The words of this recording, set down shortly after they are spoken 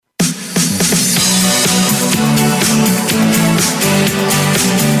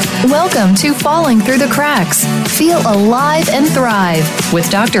Welcome to Falling Through the Cracks. Feel alive and thrive with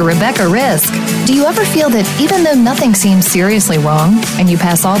Dr. Rebecca Risk. Do you ever feel that even though nothing seems seriously wrong and you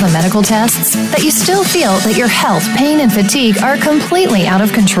pass all the medical tests, that you still feel that your health, pain, and fatigue are completely out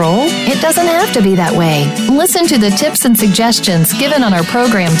of control? It doesn't have to be that way. Listen to the tips and suggestions given on our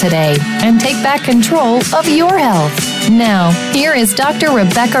program today and take back control of your health. Now, here is Dr.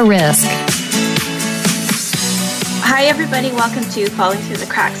 Rebecca Risk. Hi, everybody. Welcome to Falling Through the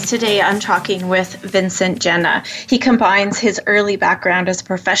Cracks. Today, I'm talking with Vincent Genna. He combines his early background as a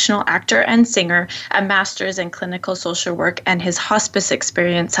professional actor and singer, a master's in clinical social work, and his hospice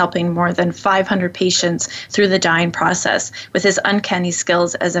experience helping more than 500 patients through the dying process with his uncanny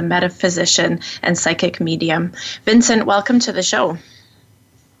skills as a metaphysician and psychic medium. Vincent, welcome to the show.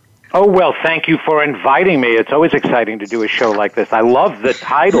 Oh, well, thank you for inviting me. It's always exciting to do a show like this. I love the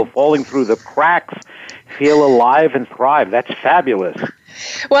title, Falling Through the Cracks. Feel alive and thrive. That's fabulous.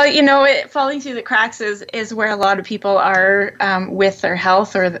 Well, you know, falling through the cracks is where a lot of people are with their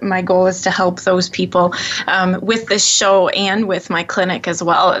health, or my goal is to help those people with this show and with my clinic as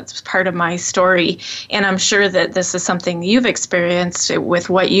well. It's part of my story, and I'm sure that this is something you've experienced with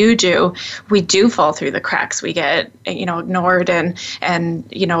what you do. We do fall through the cracks. We get, ignored, and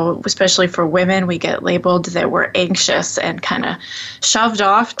especially for women, we get labeled that we're anxious and kind of shoved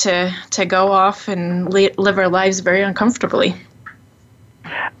off to go off and live our lives very uncomfortably.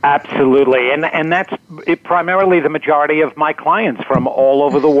 Absolutely, and that's primarily the majority of my clients from all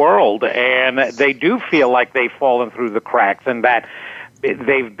over the world, and they do feel like they've fallen through the cracks and that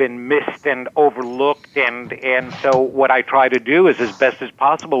they've been missed and overlooked, and so what I try to do is, as best as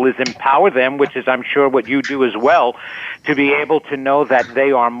possible, is empower them, which is, I'm sure, what you do as well, to be able to know that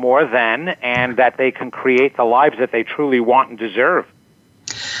they are more than, and that they can create the lives that they truly want and deserve.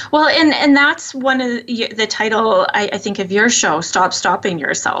 Well, and that's one of the title, I think, of your show, Stop Stopping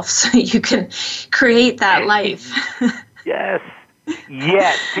Yourself, so you can create that life. Yes.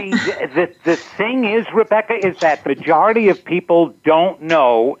 See, the thing is, Rebecca, is that majority of people don't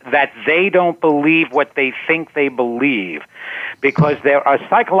know that they don't believe what they think they believe, because there are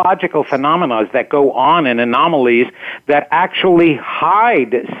psychological phenomena that go on and anomalies that actually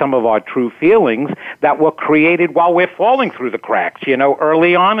hide some of our true feelings that were created while we're falling through the cracks,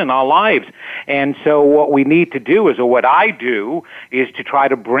 early on in our lives. And so what we need to do is, or what I do, is to try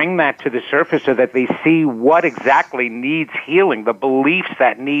to bring that to the surface so that they see what exactly needs healing, the beliefs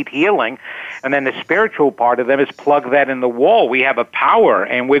that need healing, and then the spiritual part of them is plug that in the wall. We have a power,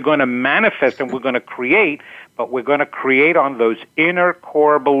 and we're going to manifest, and we're going to create, but we're going to create on those inner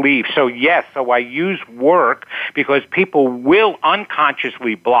core beliefs. So yes, I use work because people will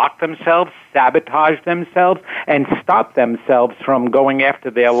unconsciously block themselves, sabotage themselves, and stop themselves from going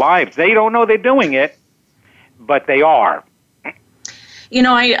after their lives. They don't know they're doing it, but they are.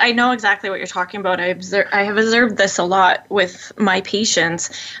 I know exactly what you're talking about. I have observed this a lot with my patients,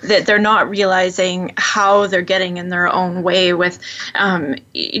 that they're not realizing how they're getting in their own way with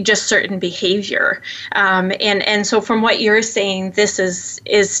just certain behavior. And so from what you're saying, this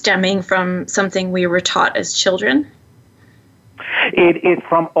is stemming from something we were taught as children? It's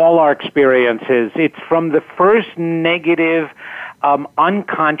from all our experiences. It's from the first negative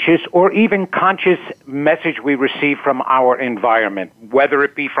unconscious or even conscious message we receive from our environment, whether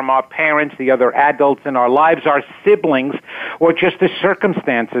it be from our parents, the other adults in our lives, our siblings, or just the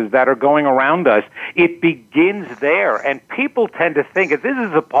circumstances that are going around us. It begins there, and people tend to think that this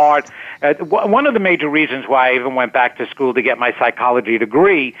is a part, one of the major reasons why I even went back to school to get my psychology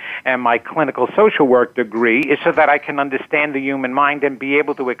degree and my clinical social work degree is so that I can understand the human mind and be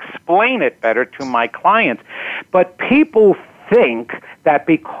able to explain it better to my clients. But people think that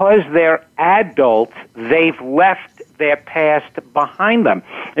because they're adults, they've left their past behind them.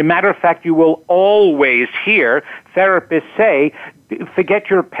 As a matter of fact, you will always hear therapists say, forget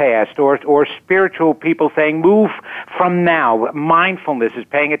your past, or spiritual people saying, move from now. Mindfulness is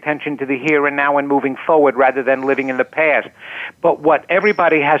paying attention to the here and now and moving forward rather than living in the past. But what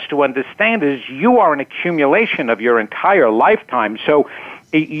everybody has to understand is you are an accumulation of your entire lifetime. So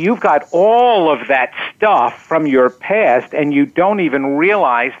you've got all of that stuff from your past, and you don't even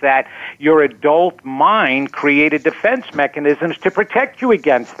realize that your adult mind created defense mechanisms to protect you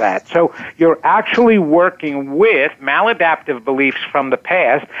against that. So you're actually working with maladaptive beliefs from the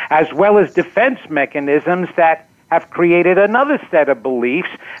past, as well as defense mechanisms that have created another set of beliefs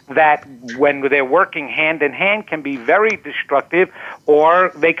that, when they're working hand in hand, can be very destructive,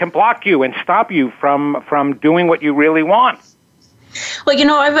 or they can block you and stop you from doing what you really want. Well,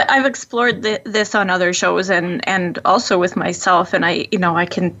 I've explored this on other shows and also with myself, and I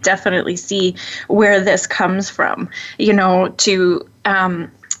can definitely see where this comes from. To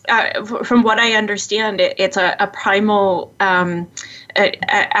from what I understand, it's a primal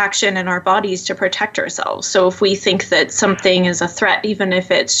action in our bodies to protect ourselves. So if we think that something is a threat, even if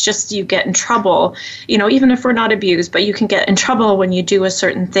it's just you get in trouble, even if we're not abused, but you can get in trouble when you do a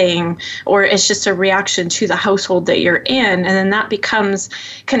certain thing, or it's just a reaction to the household that you're in. And then that becomes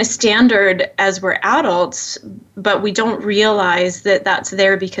kind of standard as we're adults, but we don't realize that that's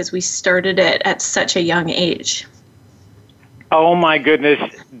there because we started it at such a young age. Oh, my goodness.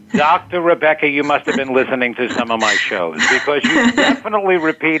 Dr. Rebecca, you must have been listening to some of my shows, because you definitely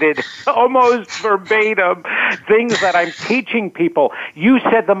repeated almost verbatim things that I'm teaching people. You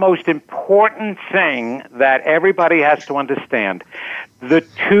said the most important thing that everybody has to understand. The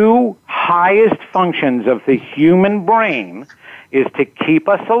two highest functions of the human brain is to keep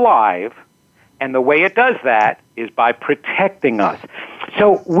us alive, and the way it does that is by protecting us.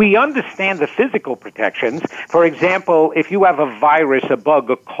 So we understand the physical protections. For example, if you have a virus, a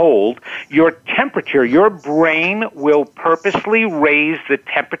bug, a cold, your temperature, your brain will purposely raise the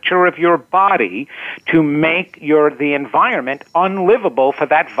temperature of your body to make the environment unlivable for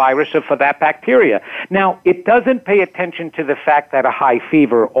that virus or for that bacteria. Now, it doesn't pay attention to the fact that a high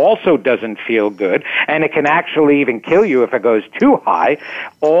fever also doesn't feel good, and it can actually even kill you if it goes too high.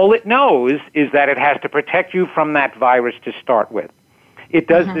 All it knows is that it has to protect you from that virus to start with. It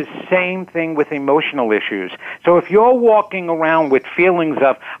does the same thing with emotional issues. So if you're walking around with feelings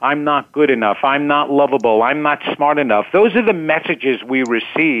of, I'm not good enough, I'm not lovable, I'm not smart enough, those are the messages we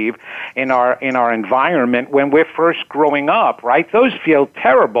receive in our environment when we're first growing up, right? Those feel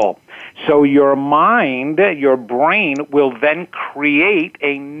terrible. So your mind, your brain, will then create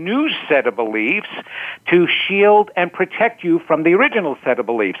a new set of beliefs to shield and protect you from the original set of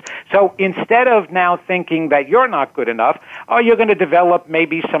beliefs. So instead of now thinking that you're not good enough, you're going to develop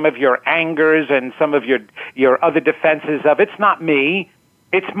maybe some of your angers and some of your other defenses of, it's not me,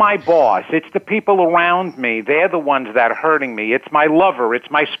 it's my boss, it's the people around me, they're the ones that are hurting me, it's my lover, it's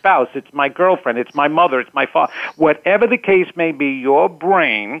my spouse, it's my girlfriend, it's my mother, it's my father. Whatever the case may be, your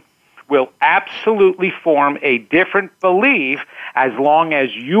brain will absolutely form a different belief as long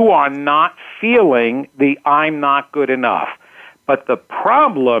as you are not feeling the I'm not good enough. But the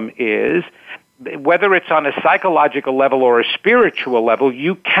problem is, whether it's on a psychological level or a spiritual level,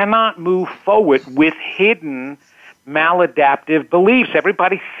 you cannot move forward with hidden maladaptive beliefs.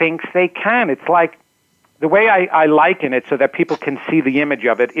 Everybody thinks they can. It's like, the way I liken it so that people can see the image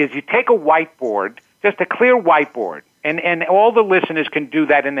of it is, you take a whiteboard, just a clear whiteboard, and all the listeners can do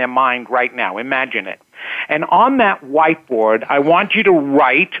that in their mind right now. Imagine it. And on that whiteboard, I want you to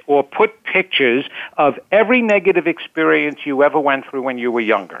write or put pictures of every negative experience you ever went through when you were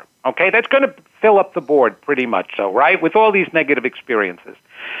younger. Okay? That's going to fill up the board pretty much so, right? With all these negative experiences.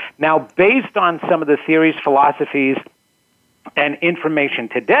 Now, based on some of the theories, philosophies, and information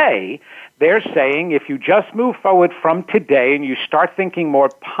today, they're saying if you just move forward from today and you start thinking more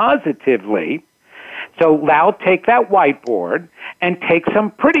positively, so now take that whiteboard and take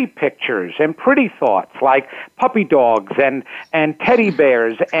some pretty pictures and pretty thoughts like puppy dogs and teddy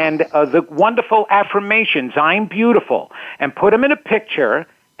bears and the wonderful affirmations, I'm beautiful, and put them in a picture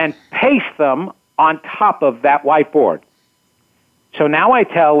and paste them on top of that whiteboard. So now I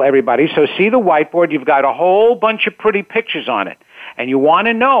tell everybody, so see the whiteboard, you've got a whole bunch of pretty pictures on it. And you want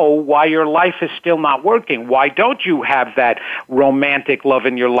to know why your life is still not working. Why don't you have that romantic love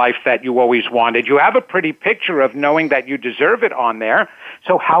in your life that you always wanted? You have a pretty picture of knowing that you deserve it on there.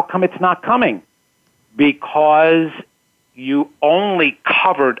 So how come it's not coming? Because you only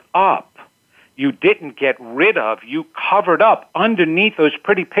covered up. You didn't get rid of. You covered up. Underneath those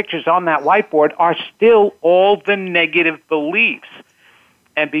pretty pictures on that whiteboard are still all the negative beliefs.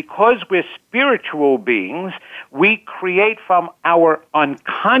 And because we're spiritual beings, we create from our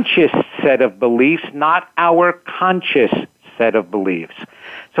unconscious set of beliefs, not our conscious set of beliefs.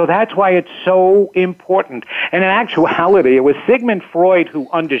 So that's why it's so important. And in actuality, it was Sigmund Freud who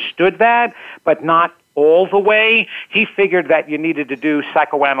understood that, but not all the way. He figured that you needed to do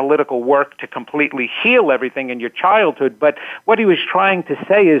psychoanalytical work to completely heal everything in your childhood. But what he was trying to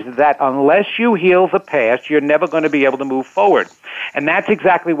say is that unless you heal the past, you're never going to be able to move forward. And that's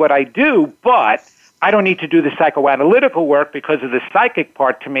exactly what I do, but I don't need to do the psychoanalytical work because of the psychic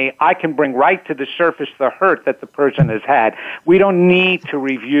part to me. I can bring right to the surface the hurt that the person has had. We don't need to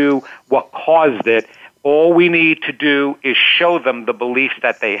review what caused it. All we need to do is show them the beliefs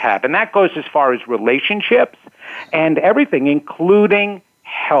that they have. And that goes as far as relationships and everything, including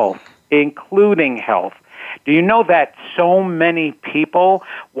health. Do you know that so many people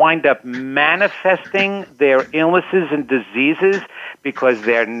wind up manifesting their illnesses and diseases because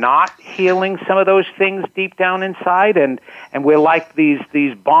they're not healing some of those things deep down inside? And we're like these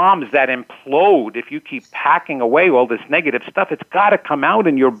bombs that implode. If you keep packing away all this negative stuff, it's got to come out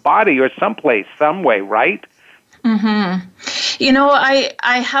in your body or someplace, some way, right? Mm-hmm. You know, I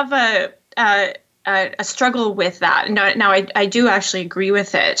have a struggle with that. Now I do actually agree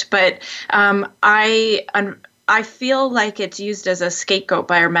with it, but I feel like it's used as a scapegoat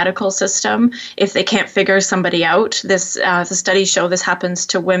by our medical system if they can't figure somebody out. The studies show this happens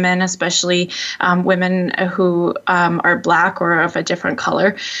to women, especially women who are Black or of a different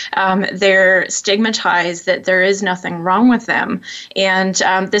color. They're stigmatized that there is nothing wrong with them. And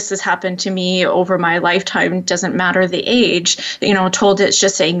this has happened to me over my lifetime. Doesn't matter the age, told it's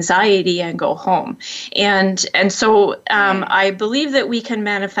just anxiety and go home. And so I believe that we can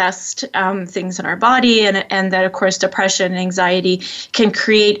manifest things in our body and that, of course, depression and anxiety can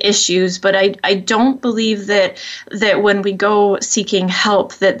create issues, but I don't believe that when we go seeking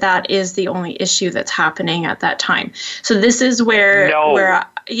help that is the only issue that's happening at that time. So this is where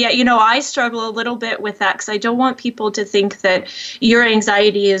I struggle a little bit with that, because I don't want people to think that your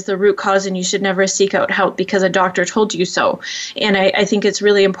anxiety is the root cause and you should never seek out help because a doctor told you so. And I think it's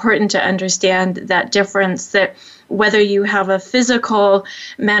really important to understand that difference, that whether you have a physical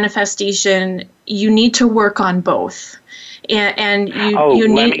manifestation, you need to work on both. And you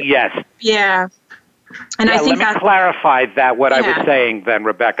need... Yes. Yeah. And I think let me clarify that, what I was saying then,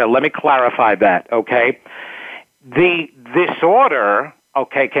 Rebecca. Let me clarify that, okay? The disorder,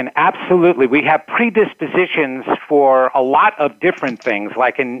 okay, can absolutely... We have predispositions for a lot of different things,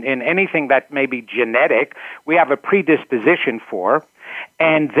 like in anything that may be genetic, we have a predisposition for.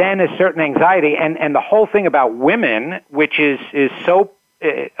 And then a certain anxiety, and the whole thing about women, which is so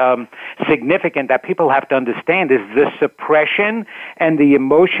significant that people have to understand, is the suppression and the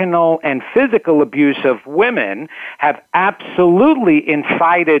emotional and physical abuse of women have absolutely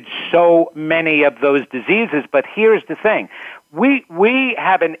incited so many of those diseases. But here's the thing. We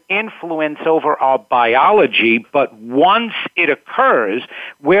have an influence over our biology, but once it occurs,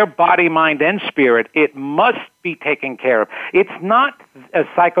 we're body, mind, and spirit. It must be taken care of. It's not a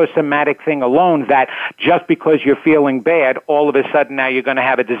psychosomatic thing alone that just because you're feeling bad, all of a sudden now you're going to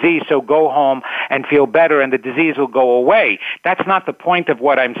have a disease, so go home and feel better and the disease will go away. That's not the point of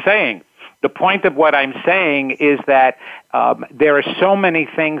what I'm saying. The point of what I'm saying is that there are so many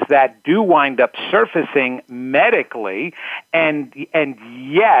things that do wind up surfacing medically, and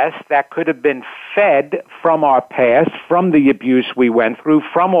yes, that could have been fed from our past, from the abuse we went through,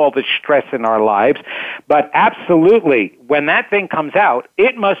 from all the stress in our lives. But absolutely, when that thing comes out,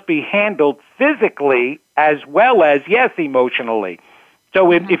 it must be handled physically as well as, yes, emotionally.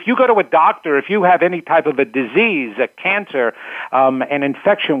 So if you go to a doctor, if you have any type of a disease, a cancer, an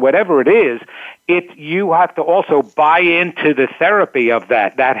infection, whatever it is, you have to also buy into the therapy of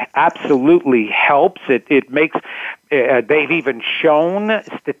that. That absolutely helps. It makes, they've even shown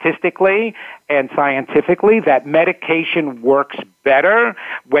statistically and scientifically that medication works better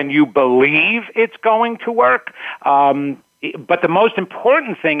when you believe it's going to work. But the most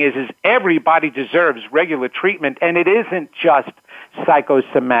important thing is everybody deserves regular treatment, and it isn't just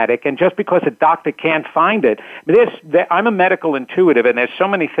psychosomatic. And just because a doctor can't find it, I'm a medical intuitive, and there's so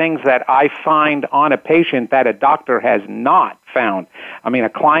many things that I find on a patient that a doctor has not found. I mean, a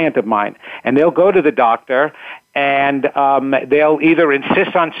client of mine, and they'll go to the doctor, and they'll either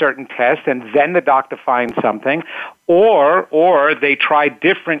insist on certain tests, and then the doctor finds something, or they try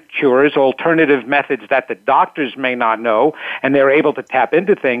different cures, alternative methods that the doctors may not know, and they're able to tap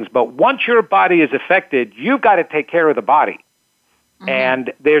into things. But once your body is affected, you've got to take care of the body. Mm-hmm.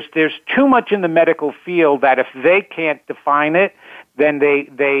 And there's too much in the medical field that if they can't define it, then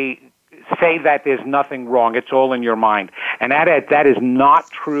they say that there's nothing wrong. It's all in your mind. And that is not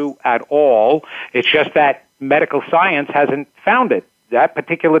true at all. It's just that medical science hasn't found it. That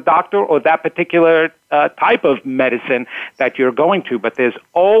particular doctor or that particular type of medicine that you're going to. But there's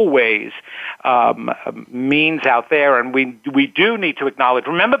always means out there, and we do need to acknowledge.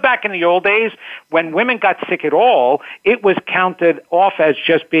 Remember back in the old days when women got sick at all, it was counted off as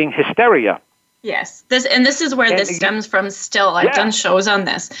just being hysteria. Yes, this is where this stems from still. I've done shows on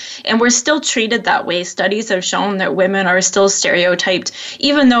this, and we're still treated that way. Studies have shown that women are still stereotyped,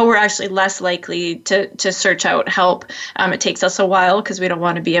 even though we're actually less likely to search out help. It takes us a while because we don't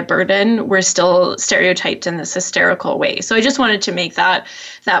want to be a burden. We're still stereotyped in this hysterical way. So I just wanted to make that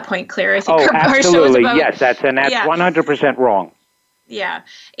point clear. I think absolutely. Yes, that's 100% wrong. Yeah.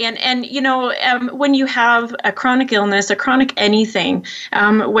 And when you have a chronic illness, a chronic anything,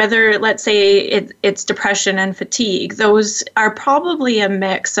 whether, let's say, it's depression and fatigue, those are probably a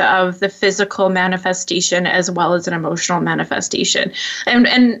mix of the physical manifestation as well as an emotional manifestation.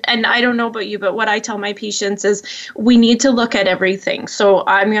 And I don't know about you, but what I tell my patients is we need to look at everything. So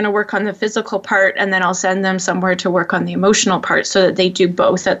I'm going to work on the physical part, and then I'll send them somewhere to work on the emotional part so that they do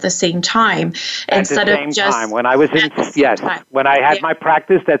both at the same time. Instead of just time. When I was when I had my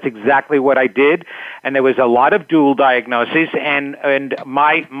practice, that's exactly what I did, and there was a lot of dual diagnoses, and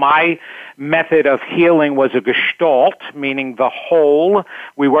my method of healing was a gestalt, meaning the whole.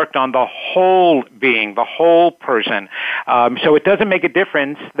 We worked on the whole being, the whole person. So it doesn't make a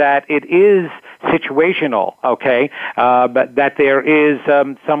difference that it is situational, okay, but that there is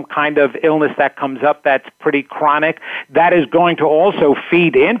some kind of illness that comes up that's pretty chronic. That is going to also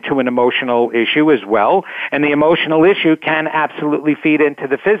feed into an emotional issue as well, and the emotional issue can absolutely feed into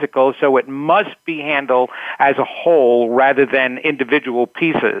the physical, so it must be handled as a whole rather than individual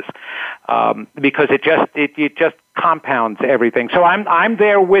pieces, because it just compounds everything. So I'm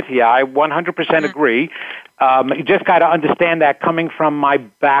there with you. I 100% agree. You just got to understand that coming from my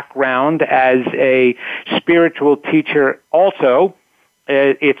background as a spiritual teacher also,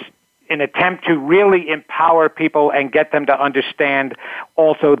 it's an attempt to really empower people and get them to understand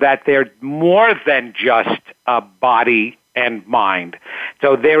also that they're more than just a body and mind.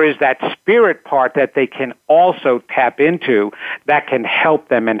 So there is that spirit part that they can also tap into that can help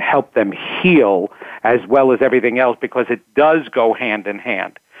them and help them heal as well as everything else, because it does go hand in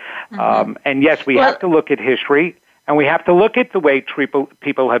hand. Mm-hmm. And yes, we have to look at history, and we have to look at the way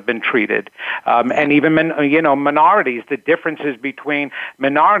people have been treated, and even minorities. The differences between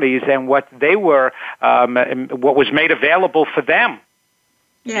minorities and what they were, what was made available for them.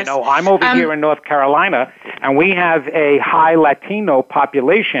 Yes. I'm over here in North Carolina, and we have a high Latino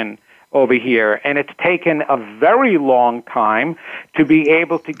population over here, and it's taken a very long time to be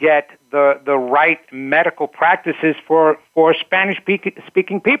able to get the right medical practices for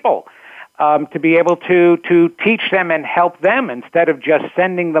Spanish-speaking people, to be able to teach them and help them instead of just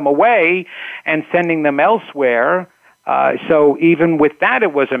sending them away and sending them elsewhere. So even with that,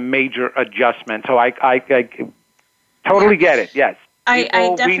 it was a major adjustment. So I totally get it, yes. I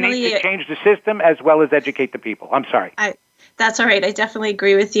definitely... We need to change the system as well as educate the people. I'm sorry. That's all right. I definitely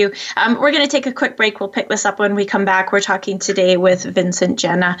agree with you. We're going to take a quick break. We'll pick this up when we come back. We're talking today with Vincent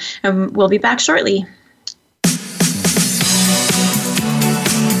Genna, and we'll be back shortly.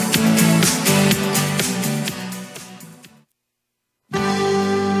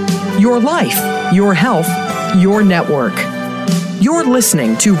 Your life, your health, your network. You're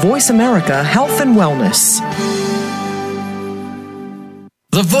listening to Voice America Health and Wellness.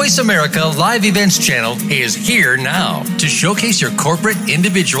 The Voice America Live Events channel is here now to showcase your corporate,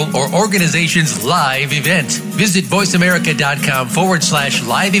 individual, or organization's live event. Visit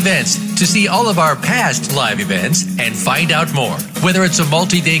voiceamerica.com/live events to see all of our past live events and find out more. Whether it's a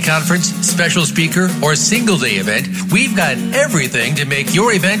multi-day conference, special speaker, or single-day event, we've got everything to make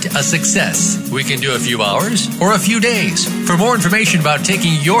your event a success. We can do a few hours or a few days. For more information about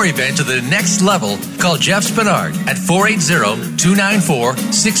taking your event to the next level, call Jeff Spinard at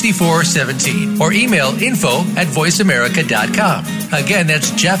 480-294-6417 or email info@voiceamerica.com. Again,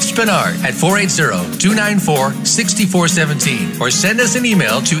 that's Jeff Spinard at 480-294-6417 or send us an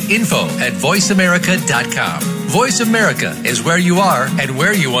email to info@voiceamerica.com. Voice America is where you are and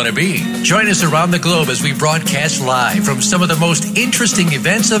where you want to be. Join us around the globe as we broadcast live from some of the most interesting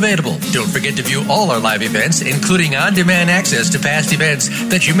events available. Don't forget to view all our live events, including on-demand access to past events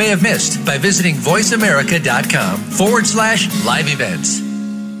that you may have missed by visiting voiceamerica.com/live events.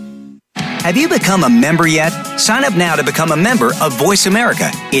 Have you become a member yet? Sign up now to become a member of Voice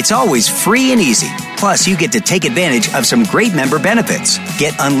America. It's always free and easy. Plus, you get to take advantage of some great member benefits.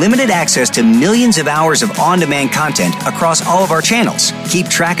 Get unlimited access to millions of hours of on-demand content across all of our channels. Keep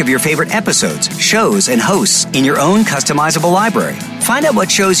track of your favorite episodes, shows, and hosts in your own customizable library. Find out what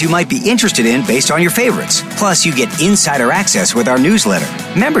shows you might be interested in based on your favorites. Plus, you get insider access with our newsletter.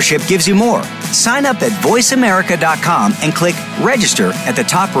 Membership gives you more. Sign up at voiceamerica.com and click Register at the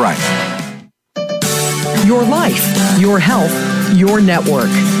top right. Your life, your health, your network.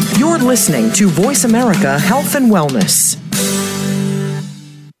 You're listening to Voice America Health and Wellness.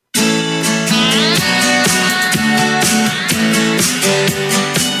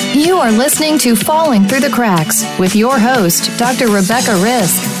 You are listening to Falling Through the Cracks with your host, Dr. Rebecca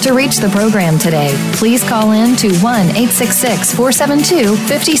Risk. To reach the program today, please call in to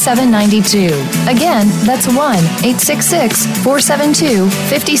 1-866-472-5792. Again, that's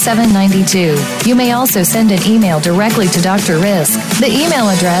 1-866-472-5792. You may also send an email directly to Dr. Risk. The email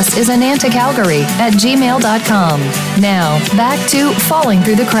address is anantacalgary@gmail.com. Now, back to Falling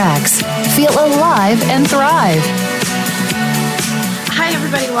Through the Cracks. Feel alive and thrive. Hi,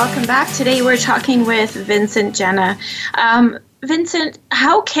 everybody. Welcome back. Today we're talking with Vincent Genna. Vincent,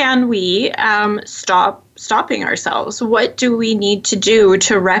 how can we stopping ourselves? What do we need to do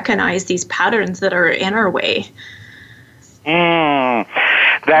to recognize these patterns that are in our way?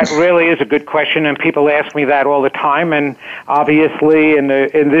 That really is a good question, and people ask me that all the time. And obviously, in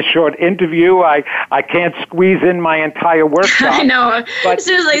this short interview, I can't squeeze in my entire workshop. I know. But, as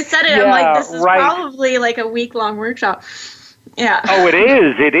soon as I said it, I'm like, this is right. Probably like a week-long workshop. Yeah. Oh, it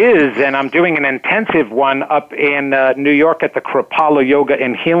is, and I'm doing an intensive one up in New York at the Kripalu Yoga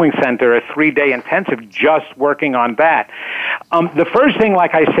and Healing Center, a 3-day intensive just working on that. The first thing,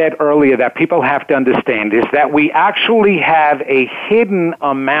 like I said earlier, that people have to understand is that we actually have a hidden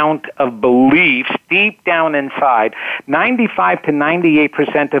amount of beliefs deep down inside. 95 to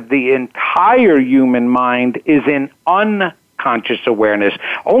 98% of the entire human mind is in unconscious awareness.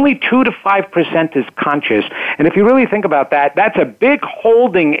 Only 2 to 5% is conscious. And if you really think about that, that's a big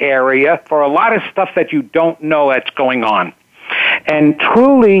holding area for a lot of stuff that you don't know that's going on. And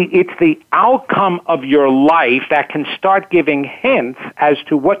truly, it's the outcome of your life that can start giving hints as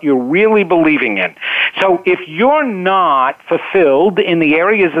to what you're really believing in. So if you're not fulfilled in the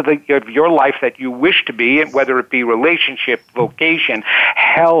areas of your life that you wish to be, whether it be relationship, vocation,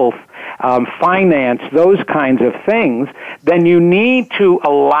 health, finance, those kinds of things, then you need to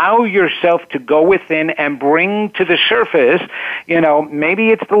allow yourself to go within and bring to the surface, maybe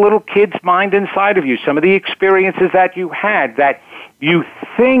it's the little kid's mind inside of you, some of the experiences that you had that you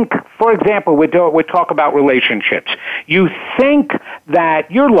think, for example, we talk about relationships. You think that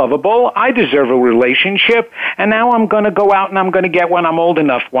you're lovable, I deserve a relationship, and now I'm going to go out and I'm going to get one I'm old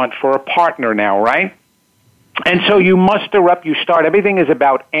enough for a partner now, right? And so you muster up, everything is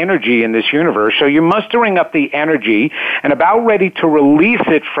about energy in this universe, so you're mustering up the energy and about ready to release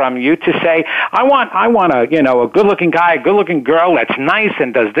it from you to say, I want a good-looking guy, a good-looking girl that's nice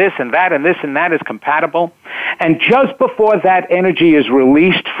and does this and that and this and that is compatible. And just before that energy is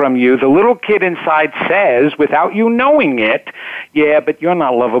released from you, the little kid inside says, without you knowing it, yeah, but you're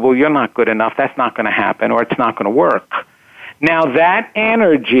not lovable, you're not good enough, that's not going to happen, or it's not going to work. Now, that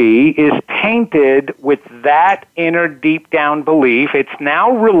energy is tainted with that inner deep down belief. It's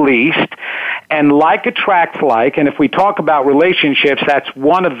now released, and like attracts like, and if we talk about relationships, that's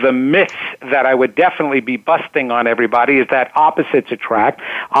one of the myths that I would definitely be busting on everybody, is that opposites attract.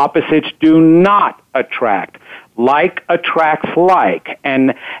 Opposites do not attract. Like attracts like,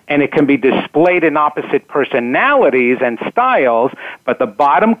 and it can be displayed in opposite personalities and styles, but the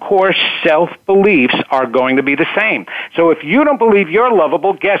bottom core self-beliefs are going to be the same. So if you don't believe you're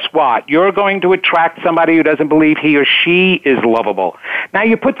lovable, guess what? You're going to attract somebody who doesn't believe he or she is lovable. Now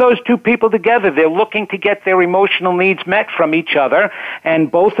you put those two people together, they're looking to get their emotional needs met from each other, and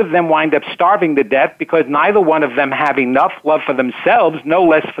both of them wind up starving to death because neither one of them have enough love for themselves, no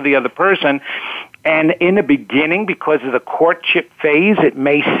less for the other person. And in the beginning, because of the courtship phase, it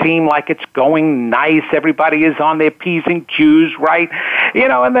may seem like it's going nice. Everybody is on their P's and Q's, right?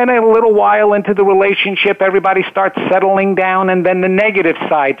 And then a little while into the relationship, everybody starts settling down, and then the negative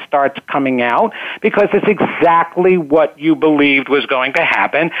side starts coming out because it's exactly what you believed was going to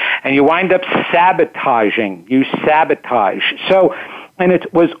happen, and you wind up sabotaging. You sabotage. And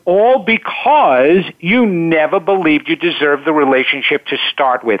it was all because you never believed you deserved the relationship to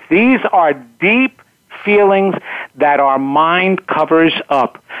start with. These are deep feelings that our mind covers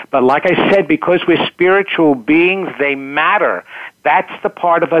up. But like I said, because we're spiritual beings, they matter. That's the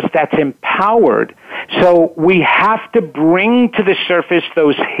part of us that's empowered. So we have to bring to the surface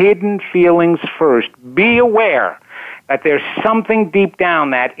those hidden feelings first. Be aware that there's something deep down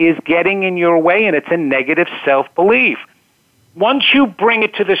that is getting in your way, and it's a negative self-belief. Once you bring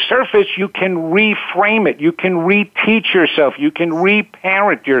it to the surface, you can reframe it. You can reteach yourself. You can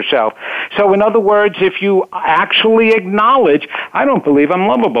reparent yourself. So in other words, if you actually acknowledge, I don't believe I'm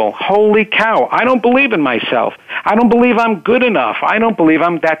lovable. Holy cow. I don't believe in myself. I don't believe I'm good enough. I don't believe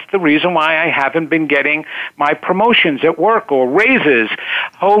that's the reason why I haven't been getting my promotions at work or raises.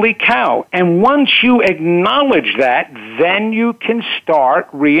 Holy cow. And once you acknowledge that, then you can start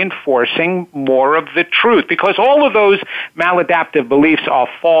reinforcing more of the truth, because all of those maladaptive beliefs are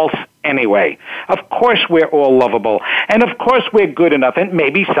false anyway. Of course we're all lovable. And of course we're good enough. And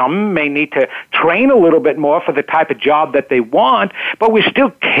maybe some may need to train a little bit more for the type of job that they want, but we're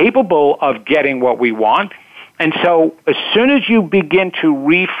still capable of getting what we want. And so as soon as you begin to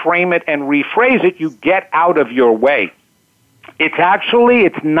reframe it and rephrase it, you get out of your way.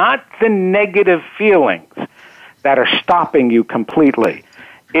 It's not the negative feelings that are stopping you completely.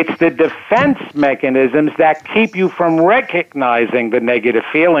 It's the defense mechanisms that keep you from recognizing the negative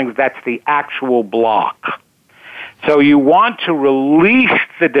feelings. That's the actual block. So you want to release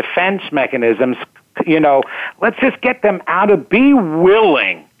the defense mechanisms. Let's just get them out of, be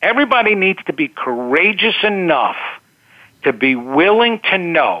willing. Everybody needs to be courageous enough to be willing to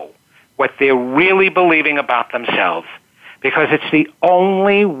know what they're really believing about themselves, because it's the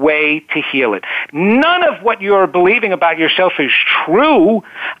only way to heal it. None of what you're believing about yourself is true.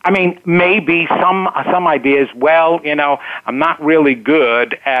 I mean, maybe some ideas, I'm not really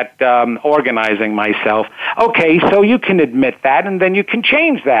good at organizing myself. Okay, so you can admit that, and then you can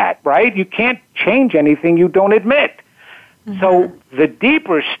change that, right? You can't change anything you don't admit. Mm-hmm. So the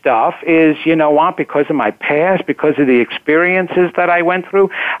deeper stuff is, because of my past, because of the experiences that I went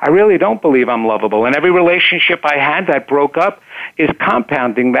through, I really don't believe I'm lovable. And every relationship I had that broke up is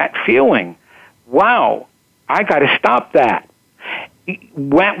compounding that feeling. Wow, I got to stop that.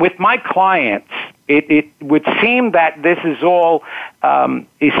 With my clients, it would seem that this is all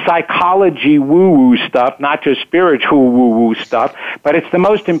is psychology woo-woo stuff, not just spiritual woo-woo stuff, but it's the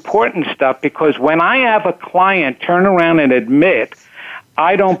most important stuff, because when I have a client turn around and admit,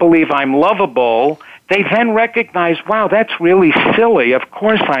 I don't believe I'm lovable, they then recognize, wow, that's really silly. Of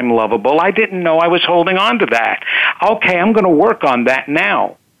course I'm lovable. I didn't know I was holding on to that. Okay, I'm going to work on that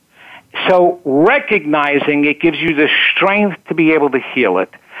now. So recognizing it gives you the strength to be able to heal it.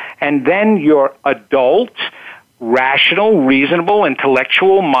 And then your adult, rational, reasonable,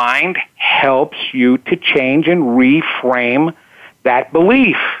 intellectual mind helps you to change and reframe that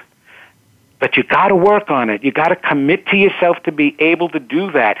belief. But you got to work on it. You got to commit to yourself to be able to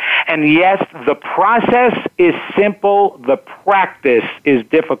do that. And yes, the process is simple. The practice is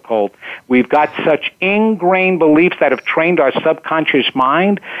difficult. We've got such ingrained beliefs that have trained our subconscious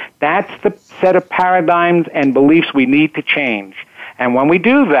mind. That's the set of paradigms and beliefs we need to change. And when we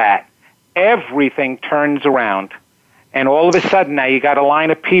do that, everything turns around. And all of a sudden now you got a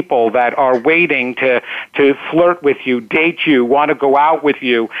line of people that are waiting to flirt with you, date you, want to go out with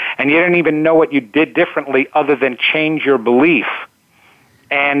you, and you don't even know what you did differently other than change your belief.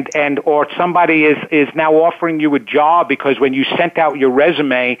 Or somebody is now offering you a job because when you sent out your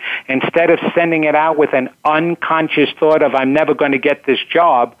resume, instead of sending it out with an unconscious thought of, I'm never going to get this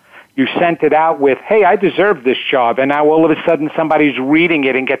job, you sent it out with, hey, I deserve this job. And now all of a sudden somebody's reading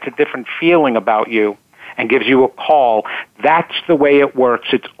it and gets a different feeling about you and gives you a call. That's the way it works.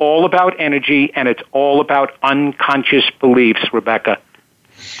 It's all about energy, and it's all about unconscious beliefs, Rebecca.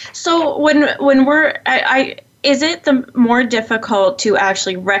 So when we're, is it the more difficult to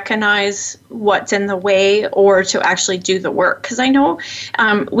actually recognize what's in the way or to actually do the work? Because I know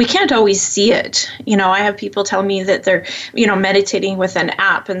we can't always see it. I have people tell me that they're, meditating with an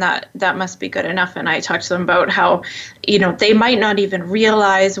app, and that must be good enough. And I talk to them about how, they might not even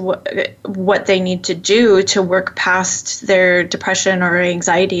realize what they need to do to work past their depression or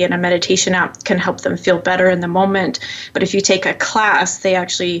anxiety, and a meditation app can help them feel better in the moment. But if you take a class, they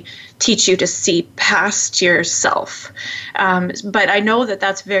actually teach you to see past yourself. But I know that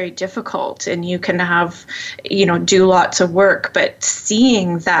that's very difficult, and you can have, do lots of work, but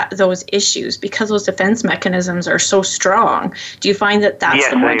seeing those issues, because those defense mechanisms are so strong, do you find that that's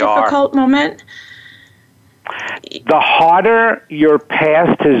the more difficult moment? The harder your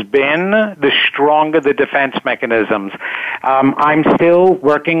past has been, the stronger the defense mechanisms. I'm still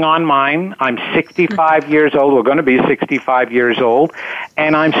working on mine. I'm 65 years old. We're going to be 65 years old.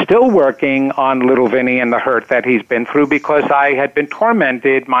 And I'm still working on little Vinny and the hurt that he's been through, because I had been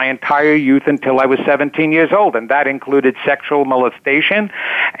tormented my entire youth until I was 17 years old. And that included sexual molestation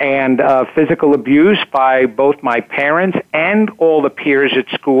and physical abuse by both my parents and all the peers at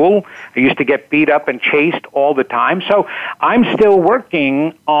school. I used to get beat up and chased all the time. So I'm still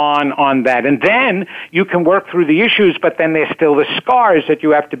working on that. And then you can work through the issues, but then there's still the scars that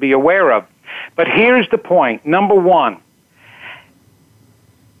you have to be aware of. But here's the point. Number one,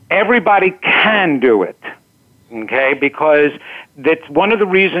 everybody can do it, okay? Because that's one of the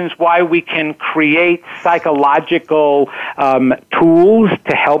reasons why we can create psychological tools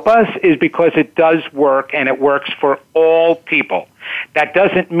to help us, is because it does work, and it works for all people. That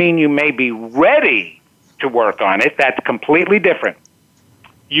doesn't mean you may be ready to work on it. That's completely different.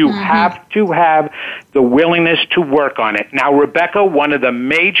 You have to have the willingness to work on it. Now, Rebecca, one of the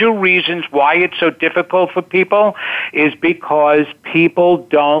major reasons why it's so difficult for people is because people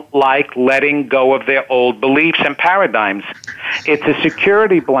don't like letting go of their old beliefs and paradigms. It's a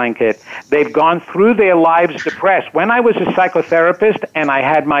security blanket. They've gone through their lives depressed. When I was a psychotherapist and I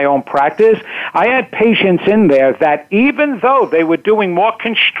had my own practice, I had patients in there that even though they were doing more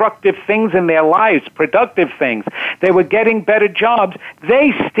constructive things in their lives, productive things, they were getting better jobs,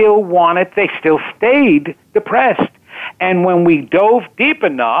 they still stayed depressed. And when we dove deep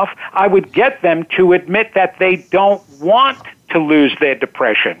enough, I would get them to admit that they don't want to lose their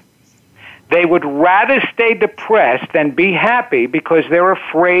depression. They would rather stay depressed than be happy because they're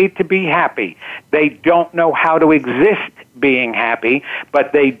afraid to be happy. They don't know how to exist being happy,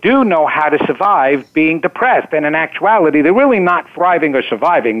 but they do know how to survive being depressed. And in actuality, they're really not thriving or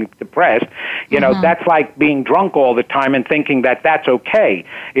surviving depressed. You know, that's like being drunk all the time and thinking that that's okay.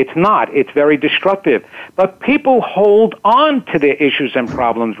 It's not. It's very destructive. But people hold on to their issues and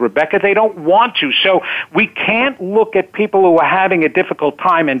problems, Rebecca. They don't want to. So we can't look at people who are having a difficult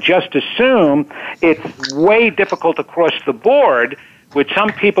time and just assume it's way difficult across the board. With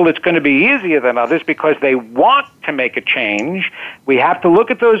some people, it's going to be easier than others because they want to make a change. We have to look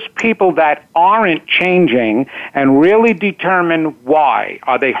at those people that aren't changing and really determine why.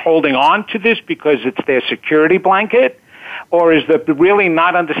 Are they holding on to this because it's their security blanket? Or is that really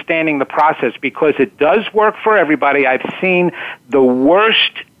not understanding the process? Because it does work for everybody. I've seen the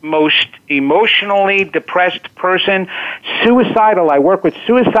worst, most emotionally depressed person, suicidal. I work with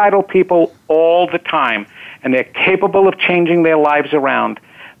suicidal people all the time. And they're capable of changing their lives around,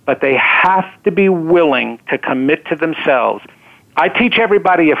 but they have to be willing to commit to themselves. I teach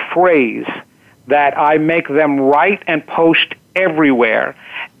everybody a phrase that I make them write and post everywhere.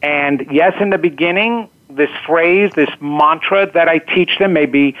 And yes, in the beginning, this phrase, this mantra that I teach them may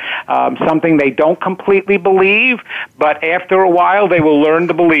be something they don't completely believe, but after a while they will learn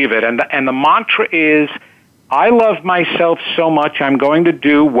to believe it. And the mantra is, I love myself so much, I'm going to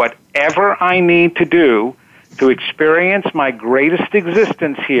do whatever I need to do to experience my greatest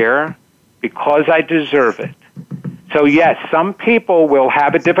existence here because I deserve it. So yes, some people will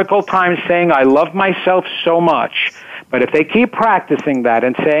have a difficult time saying, I love myself so much. But if they keep practicing that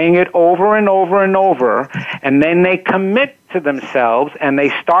and saying it over and over and over, and then they commit to themselves and they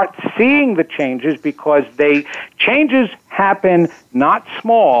start seeing the changes, because changes happen not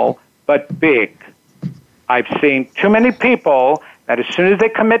small, but big. I've seen too many people that as soon as they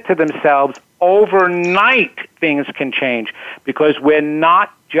commit to themselves, overnight things can change, because we're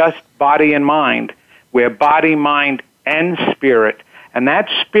not just body and mind. We're body, mind, and spirit. And that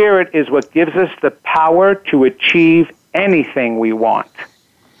spirit is what gives us the power to achieve anything we want.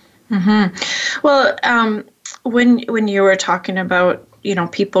 Well, when you were talking about, you know,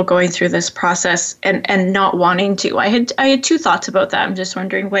 people going through this process and not wanting to, I had two thoughts about that. I'm just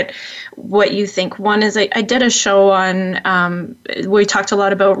wondering what you think. One is I did a show on, we talked a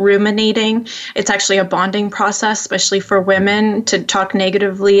lot about ruminating. It's actually a bonding process, especially for women, to talk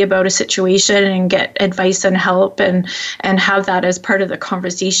negatively about a situation and get advice and help and have that as part of the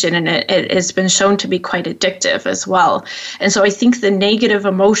conversation. And it has been shown to be quite addictive as well. And so I think the negative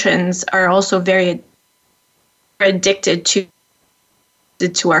emotions are also very addicted to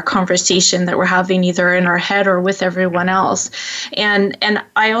our conversation that we're having either in our head or with everyone else. And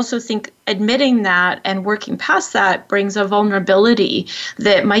I also think admitting that and working past that brings a vulnerability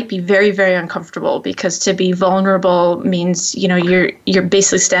that might be very, very uncomfortable, because to be vulnerable means, you know, you're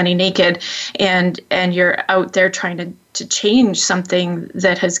basically standing naked and you're out there trying to change something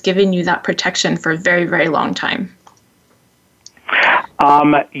that has given you that protection for a very, very long time.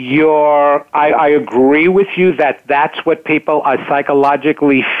 I agree with you that that's what people are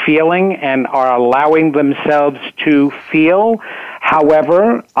psychologically feeling and are allowing themselves to feel.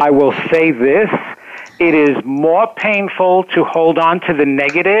 However, I will say this, it is more painful to hold on to the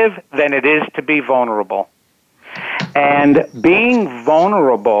negative than it is to be vulnerable. And being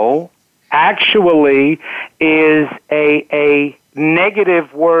vulnerable actually is a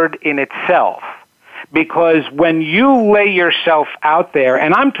negative word in itself. Because when you lay yourself out there,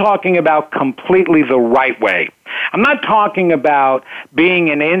 and I'm talking about completely the right way. I'm not talking about being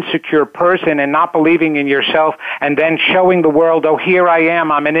an insecure person and not believing in yourself and then showing the world, oh, here I am,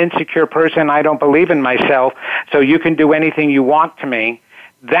 I'm an insecure person, I don't believe in myself, so you can do anything you want to me.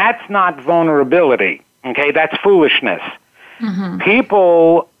 That's not vulnerability, okay? That's foolishness.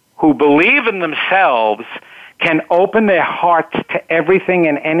 People who believe in themselves can open their hearts to everything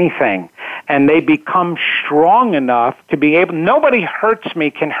and anything. and they become strong enough to be able, nobody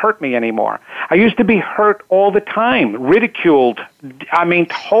can hurt me anymore. I used to be hurt all the time, ridiculed,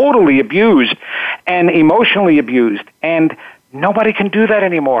 totally abused and emotionally abused, and nobody can do that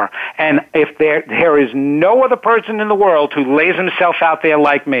anymore. And if there is no other person in the world who lays himself out there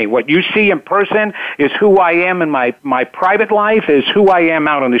like me. What you see in person is who I am in my private life, is who I am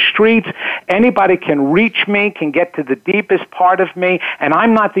out on the streets. Anybody can reach me, can get to the deepest part of me, and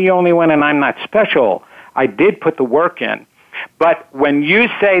I'm not the only one, and I'm not special. I did put the work in. But when you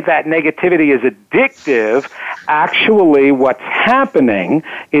say that negativity is addictive, actually what's happening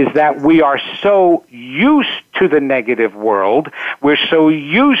is that we are so used to the negative world, we're so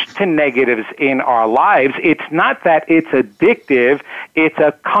used to negatives in our lives, it's not that it's addictive, it's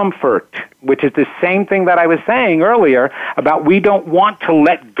a comfort, which is the same thing that I was saying earlier about we don't want to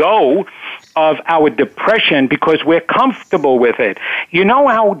let go of our depression because we're comfortable with it. You know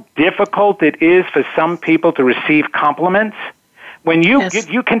how difficult it is for some people to receive compliments? When you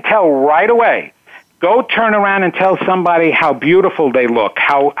can tell right away. Go turn around and tell somebody how beautiful they look,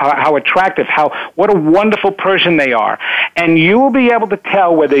 how attractive, what a wonderful person they are. And you will be able to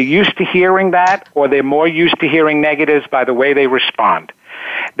tell whether they're used to hearing that or they're more used to hearing negatives by the way they respond.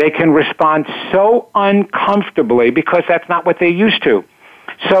 They can respond so uncomfortably because that's not what they're used to.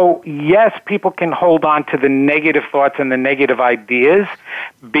 So, yes, people can hold on to the negative thoughts and the negative ideas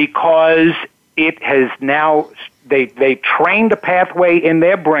because it has now, they trained a pathway in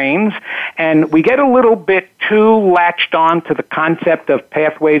their brains, and we get a little bit too latched on to the concept of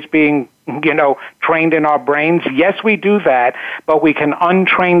pathways being, trained in our brains. Yes, we do that, but we can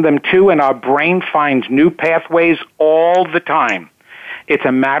untrain them too, and our brain finds new pathways all the time. It's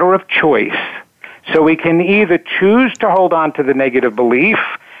a matter of choice. So we can either choose to hold on to the negative belief,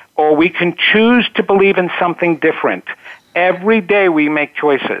 or we can choose to believe in something different. Every day we make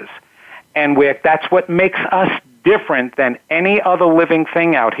choices, and that's what makes us different than any other living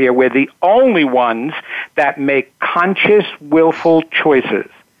thing out here. We're the only ones that make conscious, willful choices.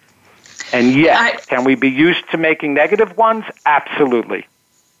 And yes, can we be used to making negative ones? Absolutely.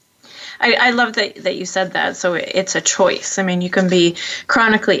 I love that you said that. So it's a choice. I mean, you can be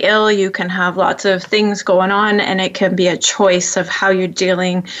chronically ill, you can have lots of things going on, and it can be a choice of how you're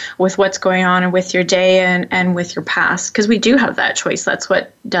dealing with what's going on with your day and with your past. Because we do have that choice. That's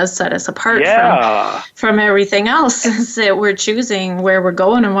what does set us apart from everything else, is that we're choosing where we're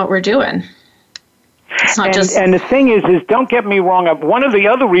going and what we're doing. It's not and the thing is don't get me wrong, one of the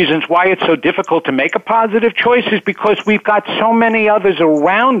other reasons why it's so difficult to make a positive choice is because we've got so many others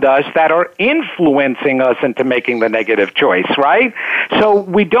around us that are influencing us into making the negative choice, right? So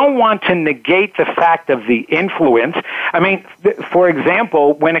we don't want to negate the fact of the influence. I mean, for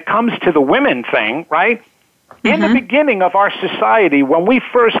example, when it comes to the women thing, right? In the beginning of our society, when we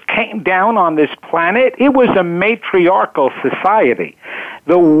first came down on this planet, it was a matriarchal society.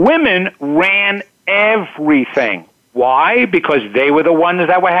 The women ran everything. Why? Because they were the ones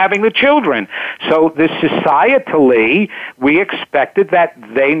that were having the children. So societally, we expected that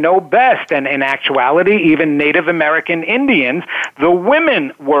they know best. And in actuality, even Native American Indians, the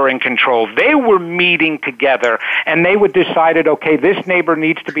women were in control. They were meeting together, and they would decided, okay, this neighbor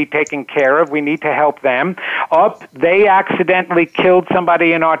needs to be taken care of. We need to help them. They accidentally killed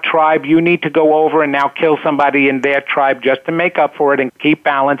somebody in our tribe. You need to go over and now kill somebody in their tribe just to make up for it and keep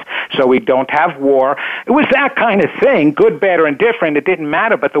balance so we don't have war. It was that kind of thing, good, bad, or indifferent. It didn't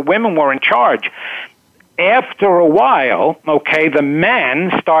matter, but the women were in charge. After a while, the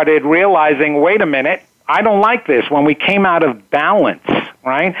men started realizing, wait a minute, I don't like this. When we came out of balance,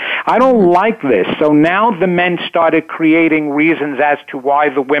 right? I don't like this. So now the men started creating reasons as to why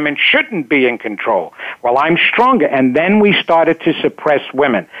the women shouldn't be in control. Well, I'm stronger. And then we started to suppress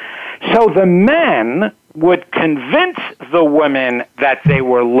women. So the men would convince the women that they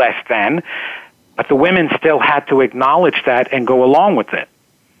were less than, but the women still had to acknowledge that and go along with it.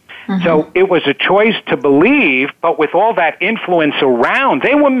 So it was a choice to believe, but with all that influence around,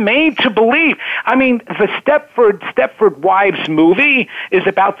 they were made to believe. I mean, the Stepford Wives movie is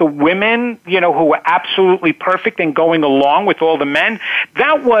about the women, who were absolutely perfect and going along with all the men.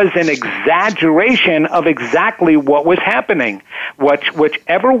 That was an exaggeration of exactly what was happening.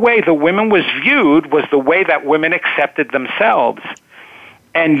 Whichever way the women was viewed was the way that women accepted themselves.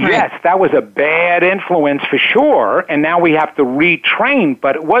 And yes, that was a bad influence for sure, and now we have to retrain,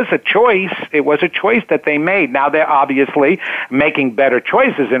 but it was a choice. It was a choice that they made. Now they're obviously making better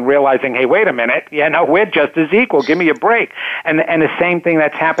choices and realizing, hey, wait a minute, we're just as equal. Give me a break. And the same thing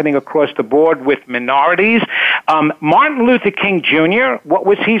that's happening across the board with minorities. Martin Luther King Jr., what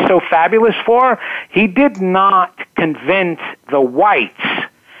was he so fabulous for? He did not convince the whites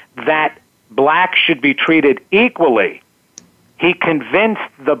that blacks should be treated equally. He convinced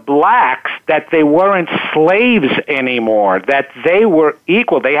the blacks that they weren't slaves anymore, that they were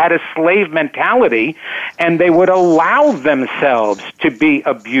equal. They had a slave mentality, and they would allow themselves to be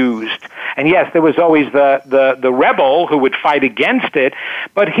abused. And yes, there was always the rebel who would fight against it,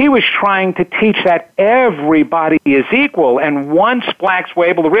 but he was trying to teach that everybody is equal. And once blacks were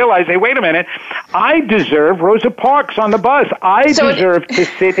able to realize, hey, wait a minute, I deserve Rosa Parks on the bus. I deserve to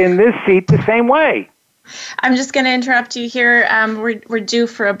sit in this seat the same way. I'm just going to interrupt you here. We're due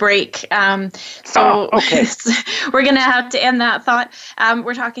for a break. Okay. We're going to have to end that thought.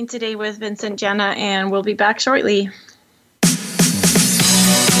 We're talking today with Vincent Genna, and we'll be back shortly.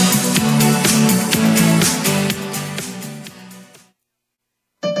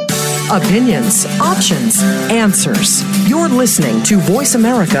 Opinions, options, answers. You're listening to Voice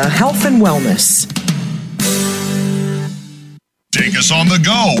America Health and Wellness. Take us on the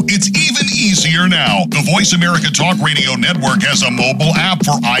go. It's even easier now. The Voice America Talk Radio Network has a mobile app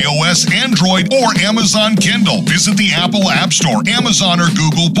for iOS, Android, or Amazon Kindle. Visit the Apple App Store, Amazon, or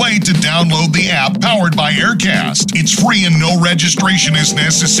Google Play to download the app powered by Aircast. It's free and no registration is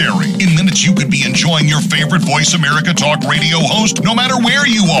necessary. In minutes, you could be enjoying your favorite Voice America Talk Radio host no matter where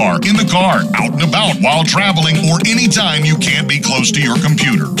you are, in the car, out and about, while traveling, or anytime you can't be close to your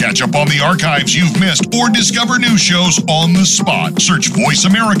computer. Catch up on the archives you've missed or discover new shows on the spot. Search Voice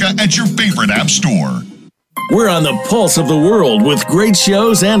America at your favorite app store. We're on the pulse of the world with great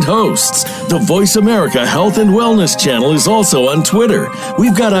shows and hosts. The Voice America Health and Wellness channel is also on Twitter.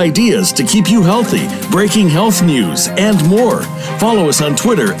 We've got ideas to keep you healthy, breaking health news, and more. Follow us on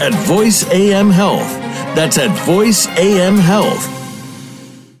Twitter at VoiceAM Health. That's at VoiceAM Health.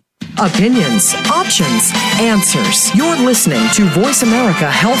 Opinions, options, answers. You're listening to Voice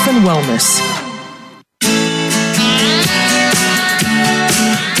America Health and Wellness.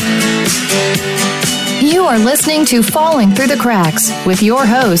 You are listening to Falling Through the Cracks with your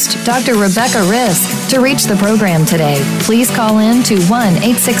host, Dr. Rebecca Risk. To reach the program today, please call in to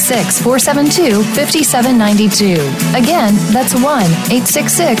 1-866-472-5792. Again, that's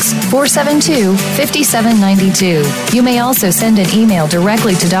 1-866-472-5792. You may also send an email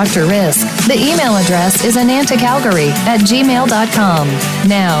directly to Dr. Risk. The email address is anantacalgary@gmail.com.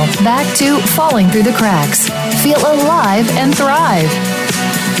 Now, back to Falling Through the Cracks. Feel alive and thrive.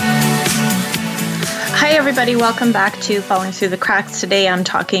 Hi, everybody. Welcome back to Falling Through the Cracks. Today I'm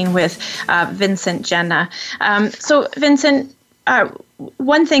talking with Vincent Genna. So, Vincent,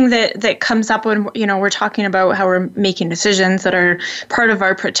 one thing that comes up when we're talking about how we're making decisions that are part of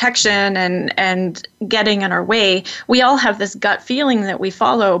our protection and getting in our way, we all have this gut feeling that we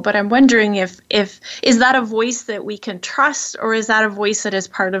follow. But I'm wondering if is that a voice that we can trust, or is that a voice that is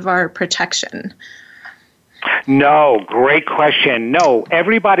part of our protection? No, great question. No,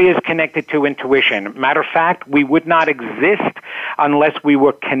 everybody is connected to intuition. Matter of fact, we would not exist unless we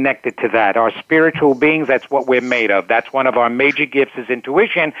were connected to that. Our spiritual beings, that's what we're made of. That's one of our major gifts is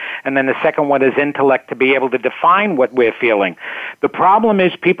intuition, and then the second one is intellect, to be able to define what we're feeling. The problem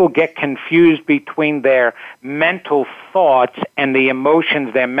is people get confused between their mental thoughts and the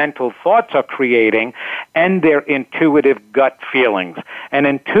emotions their mental thoughts are creating and their intuitive gut feelings. An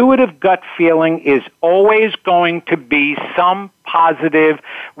intuitive gut feeling is always going to be some positive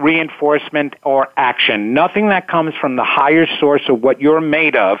reinforcement or action. Nothing that comes from the higher source of what you're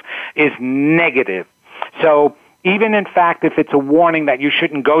made of is negative. So even in fact, if it's a warning that you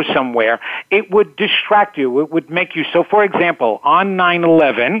shouldn't go somewhere, it would distract you. It would make you. So for example, on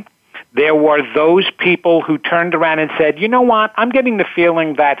 9/11, there were those people who turned around and said, you know what, I'm getting the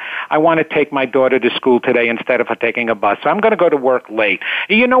feeling that I want to take my daughter to school today instead of her taking a bus, so I'm going to go to work late.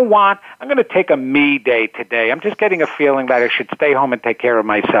 You know what, I'm going to take a me day today. I'm just getting a feeling that I should stay home and take care of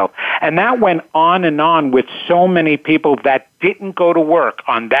myself. And that went on and on with so many people that didn't go to work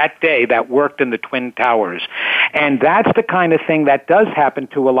on that day that worked in the Twin Towers. And that's the kind of thing that does happen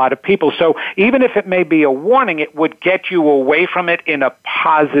to a lot of people. So even if it may be a warning, it would get you away from it in a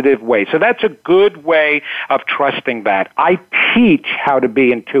positive way. So that's a good way of trusting that. I teach how to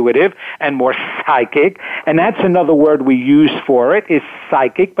be intuitive and more psychic, and that's another word we use for it, is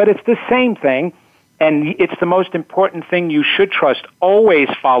psychic, but it's the same thing. And it's the most important thing you should trust. Always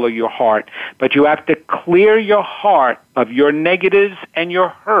follow your heart, but you have to clear your heart of your negatives and your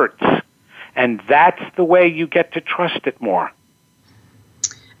hurts. And that's the way you get to trust it more.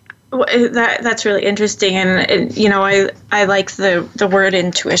 That's really interesting, and I like the word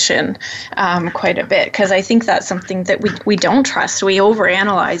intuition quite a bit, because I think that's something that we don't trust. We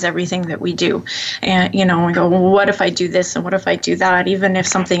overanalyze everything that we do, and we go, well, what if I do this and what if I do that? Even if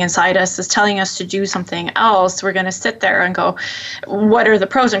something inside us is telling us to do something else, we're going to sit there and go, what are the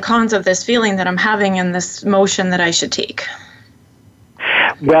pros and cons of this feeling that I'm having and this motion that I should take?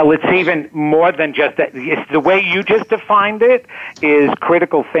 Well, it's even more than just that. It's the way you just defined it is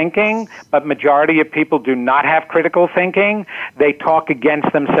critical thinking, but majority of people do not have critical thinking. They talk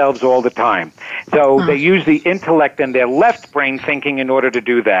against themselves all the time. So they use the intellect and their left brain thinking in order to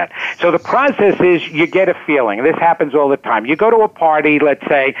do that. So the process is you get a feeling. This happens all the time. You go to a party, let's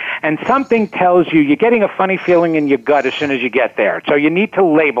say, and something tells you you're getting a funny feeling in your gut as soon as you get there. So you need to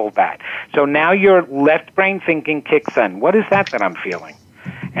label that. So now your left brain thinking kicks in. What is that I'm feeling?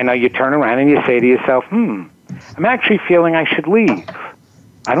 And you turn around and you say to yourself, I'm actually feeling I should leave.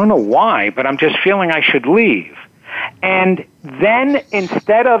 I don't know why, but I'm just feeling I should leave. And then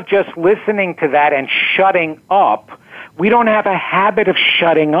instead of just listening to that and shutting up, we don't have a habit of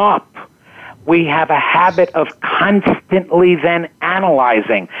shutting up. We have a habit of constantly then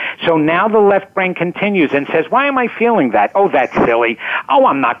analyzing. So now the left brain continues and says, why am I feeling that? Oh, that's silly. Oh,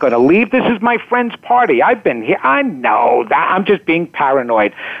 I'm not going to leave. This is my friend's party. I've been here. I know that. I'm just being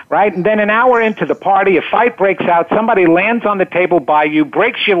paranoid, right? And then an hour into the party, a fight breaks out. Somebody lands on the table by you,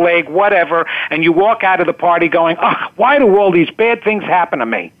 breaks your leg, whatever, and you walk out of the party going, why do all these bad things happen to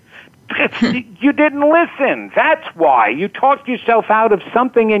me? You didn't listen. That's why. You talked yourself out of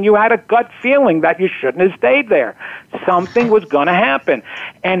something and you had a gut feeling that you shouldn't have stayed there. Something was going to happen.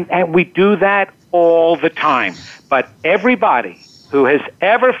 And we do that all the time. But everybody who has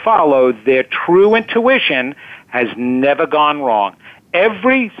ever followed their true intuition has never gone wrong.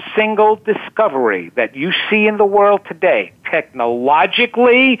 Every single discovery that you see in the world today,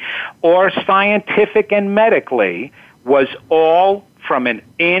 technologically or scientific and medically, was all from an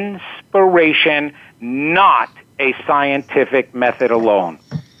inspiration, not a scientific method alone.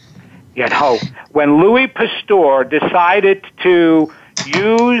 When Louis Pasteur decided to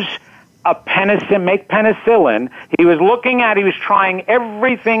use make penicillin, he was trying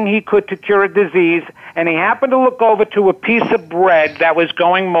everything he could to cure a disease, and he happened to look over to a piece of bread that was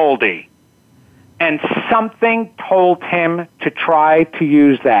going moldy. And something told him to try to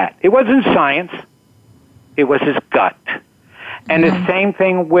use that. It wasn't science. It was his gut. And the same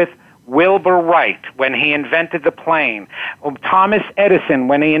thing with Wilbur Wright when he invented the plane, Thomas Edison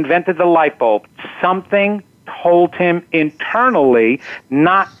when he invented the light bulb. Something told him internally,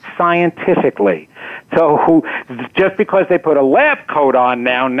 not scientifically. So just because they put a lab coat on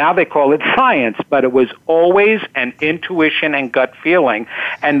now they call it science, but it was always an intuition and gut feeling.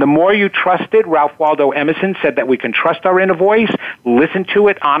 And the more you trust it, Ralph Waldo Emerson said that we can trust our inner voice, listen to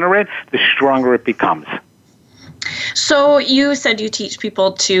it, honor it, the stronger it becomes. So you said you teach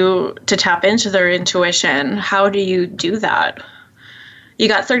people to tap into their intuition. How do you do that? You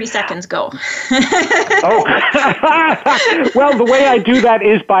got 30 seconds, go. Well, the way I do that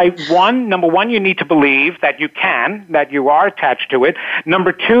is by number one, you need to believe that you can, that you are attached to it.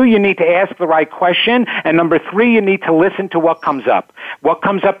 Number two, you need to ask the right question. And number three, you need to listen to what comes up. What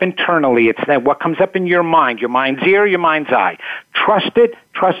comes up internally. It's that what comes up in your mind's ear, your mind's eye. Trust it,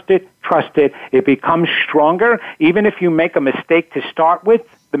 trust it, trust it. It becomes stronger. Even if you make a mistake to start with,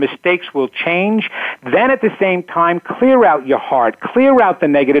 the mistakes will change. Then at the same time, clear out your heart. Clear out the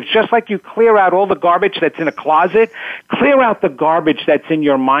negatives. Just like you clear out all the garbage that's in a closet, clear out the garbage that's in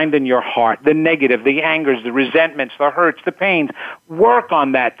your mind and your heart. The negative, the angers, the resentments, the hurts, the pains. Work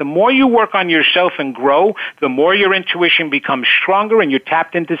on that. The more you work on yourself and grow, the more your intuition becomes stronger and you're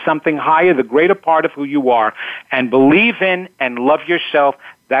tapped into something higher, the greater part of who you are. And believe in and love yourself.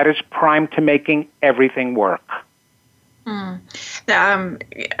 That is primed to making everything work.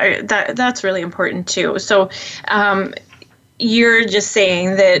 That's really important too. So you're just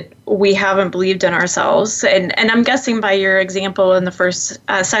saying that we haven't believed in ourselves, and I'm guessing by your example in the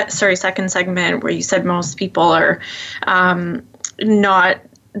second segment where you said most people are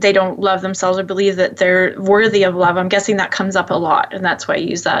they don't love themselves or believe that they're worthy of love. I'm guessing that comes up a lot, and that's why you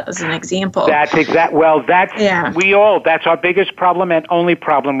use that as an example. That's exact. Well, that's our biggest problem and only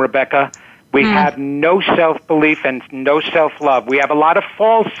problem, Rebecca. We have no self-belief and no self-love. We have a lot of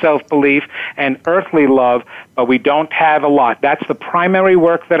false self-belief and earthly love, but we don't have a lot. That's the primary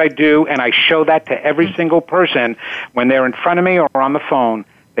work that I do, and I show that to every single person when they're in front of me or on the phone.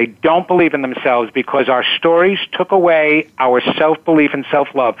 They don't believe in themselves because our stories took away our self-belief and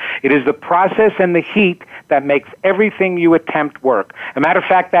self-love. It is the process and the heat that makes everything you attempt work. As a matter of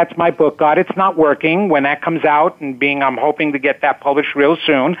fact, that's my book, God, It's Not Working. When that comes out, and I'm hoping to get that published real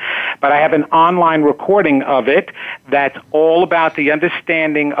soon, but I have an online recording of it that's all about the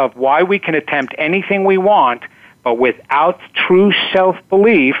understanding of why we can attempt anything we want, but without true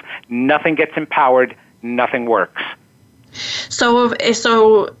self-belief, nothing gets empowered, nothing works. So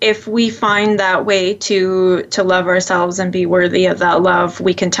if we find that way to love ourselves and be worthy of that love,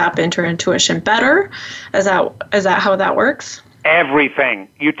 we can tap into our intuition better. Is that how that works? Everything.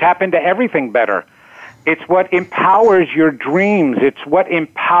 You tap into everything better. It's what empowers your dreams. It's what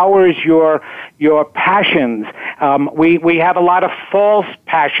empowers your passions. We have a lot of false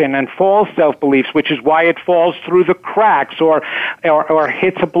passion and false self-beliefs, which is why it falls through the cracks or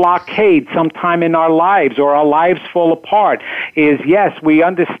hits a blockade sometime in our lives, or our lives fall apart. Yes, we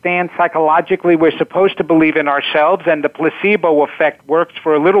understand psychologically we're supposed to believe in ourselves, and the placebo effect works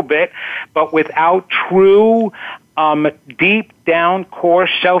for a little bit, but without true deep down core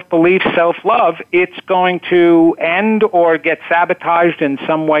self-belief, self-love, it's going to end or get sabotaged in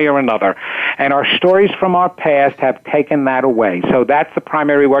some way or another. And our stories from our past have taken that away. So that's the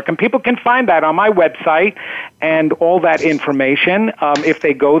primary work. And people can find that on my website and all that information if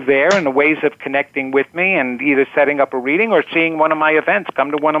they go there, and the ways of connecting with me and either setting up a reading or seeing one of my events.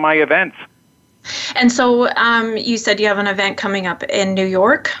 Come to one of my events. And so you said you have an event coming up in New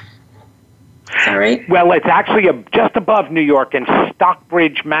York? Is that right? Well, it's actually just above New York in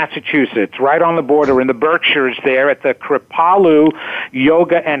Stockbridge, Massachusetts, right on the border in the Berkshires there at the Kripalu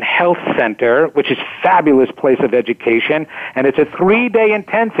Yoga and Health Center, which is a fabulous place of education. And it's a 3-day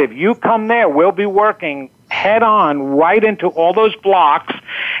intensive. You come there, we'll be working head on right into all those blocks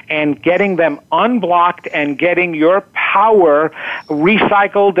and getting them unblocked and getting your power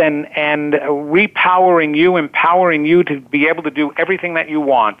recycled and repowering you, empowering you to be able to do everything that you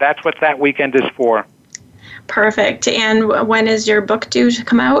want. That's what that weekend is for. Perfect. And when is your book due to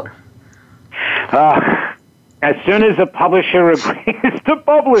come out? As soon as the publisher agrees to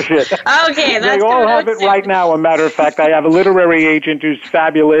publish it. Okay, that's They all have it right now. A matter of fact, I have a literary agent who's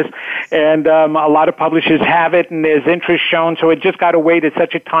fabulous, and a lot of publishers have it, and there's interest shown, so it just got to wait. It's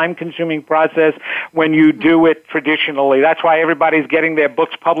such a time-consuming process when you do it traditionally. That's why everybody's getting their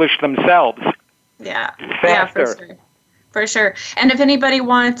books published themselves. Yeah, faster. Yeah, for sure. For sure. And if anybody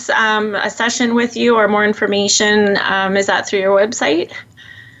wants a session with you or more information, is that through your website?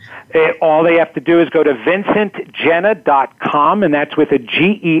 All they have to do is go to VincentGenna.com, and that's with a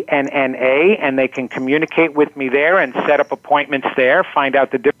Genna, and they can communicate with me there and set up appointments there, find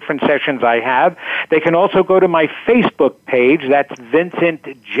out the different sessions I have. They can also go to my Facebook page, that's Vincent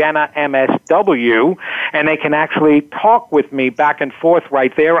Genna MSW, and they can actually talk with me back and forth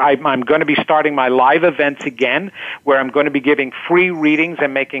right there. I'm going to be starting my live events again, where I'm going to be giving free readings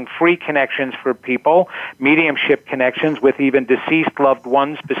and making free connections for people, mediumship connections with even deceased loved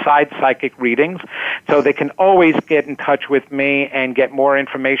ones besides psychic readings. So they can always get in touch with me and get more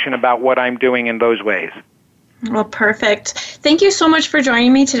information about what I'm doing in those ways. Well, perfect. Thank you so much for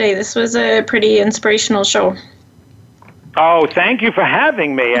joining me today. This was a pretty inspirational show. Oh, thank you for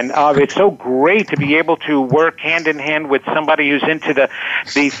having me. And it's so great to be able to work hand in hand with somebody who's into the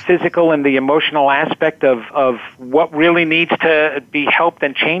physical and the emotional aspect of what really needs to be helped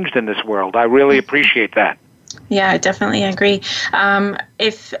and changed in this world. I really appreciate that. Yeah, I definitely agree.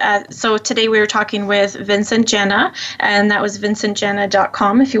 So today we were talking with Vincent Genna, and that was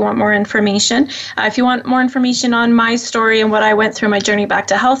VincentGenna.com if you want more information. If you want more information on my story and what I went through, my journey back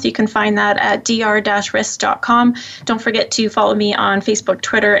to health, you can find that at dr-risk.com. Don't forget to follow me on Facebook,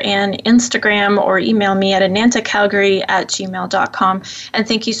 Twitter, and Instagram, or email me at anantacalgary@gmail.com. And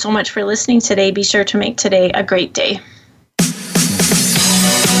thank you so much for listening today. Be sure to make today a great day.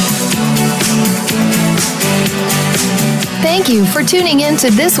 Thank you for tuning in to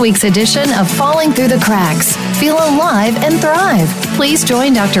this week's edition of Falling Through the Cracks. Feel alive and thrive. Please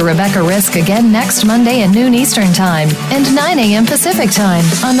join Dr. Rebecca Risk again next Monday at noon Eastern Time and 9 a.m. Pacific Time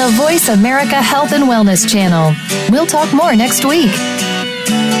on the Voice America Health and Wellness Channel. We'll talk more next week.